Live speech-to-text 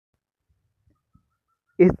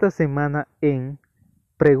Esta semana en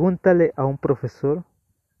Pregúntale a un profesor,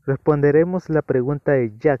 responderemos la pregunta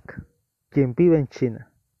de Jack, quien vive en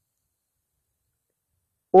China.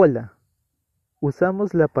 Hola,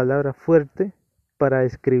 usamos la palabra fuerte para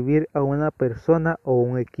describir a una persona o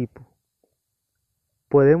un equipo.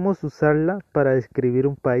 ¿Podemos usarla para describir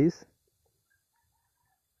un país?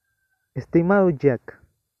 Estimado Jack,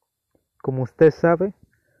 como usted sabe,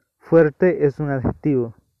 fuerte es un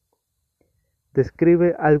adjetivo.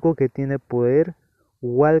 Describe algo que tiene poder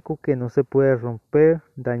o algo que no se puede romper,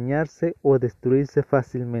 dañarse o destruirse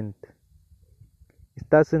fácilmente.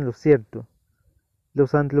 Estás en lo cierto.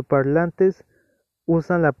 Los angloparlantes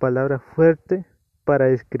usan la palabra fuerte para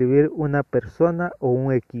describir una persona o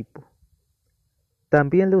un equipo.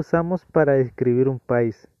 También la usamos para describir un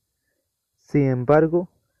país. Sin embargo,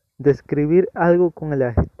 describir algo con el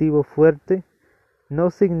adjetivo fuerte no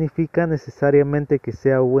significa necesariamente que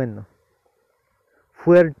sea bueno.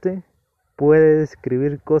 Fuerte puede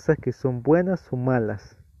describir cosas que son buenas o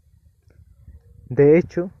malas. De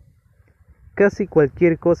hecho, casi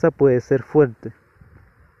cualquier cosa puede ser fuerte.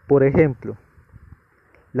 Por ejemplo,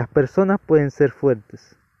 las personas pueden ser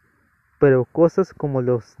fuertes, pero cosas como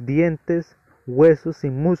los dientes, huesos y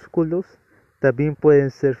músculos también pueden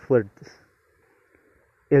ser fuertes.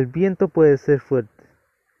 El viento puede ser fuerte.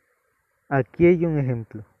 Aquí hay un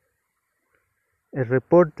ejemplo. El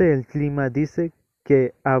reporte del clima dice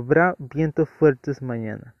que habrá vientos fuertes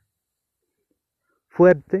mañana.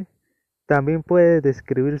 Fuerte también puede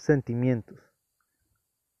describir sentimientos.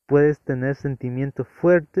 Puedes tener sentimientos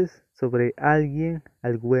fuertes sobre alguien,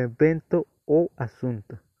 algún evento o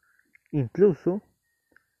asunto. Incluso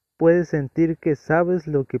puedes sentir que sabes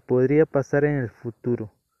lo que podría pasar en el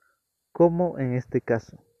futuro, como en este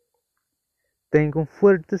caso. Tengo un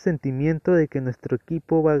fuerte sentimiento de que nuestro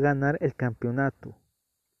equipo va a ganar el campeonato.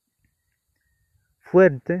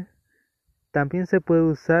 Fuerte también se puede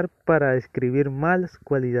usar para describir malas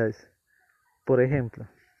cualidades. Por ejemplo,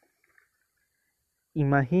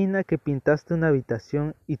 imagina que pintaste una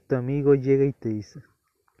habitación y tu amigo llega y te dice: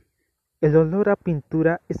 el olor a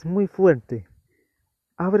pintura es muy fuerte.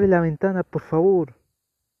 Abre la ventana, por favor.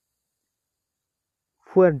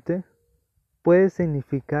 Fuerte puede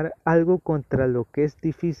significar algo contra lo que es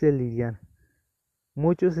difícil lidiar.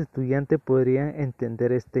 Muchos estudiantes podrían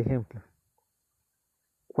entender este ejemplo.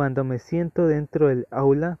 Cuando me siento dentro del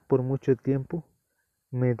aula por mucho tiempo,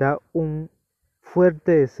 me da un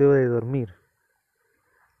fuerte deseo de dormir.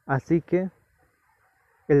 Así que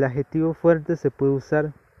el adjetivo fuerte se puede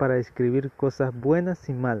usar para describir cosas buenas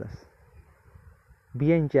y malas.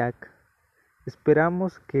 Bien, Jack,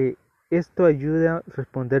 esperamos que esto ayude a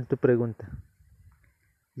responder tu pregunta.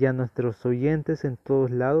 Y a nuestros oyentes en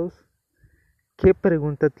todos lados, ¿qué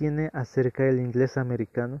pregunta tiene acerca del inglés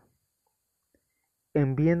americano?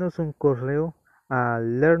 Envíenos un correo a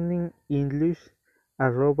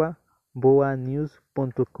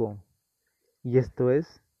learningenglish@boanews.com. Y esto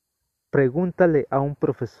es Pregúntale a un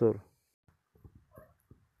profesor.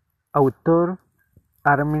 Autor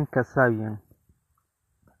Armin Kasabian.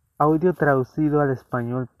 Audio traducido al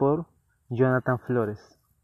español por Jonathan Flores.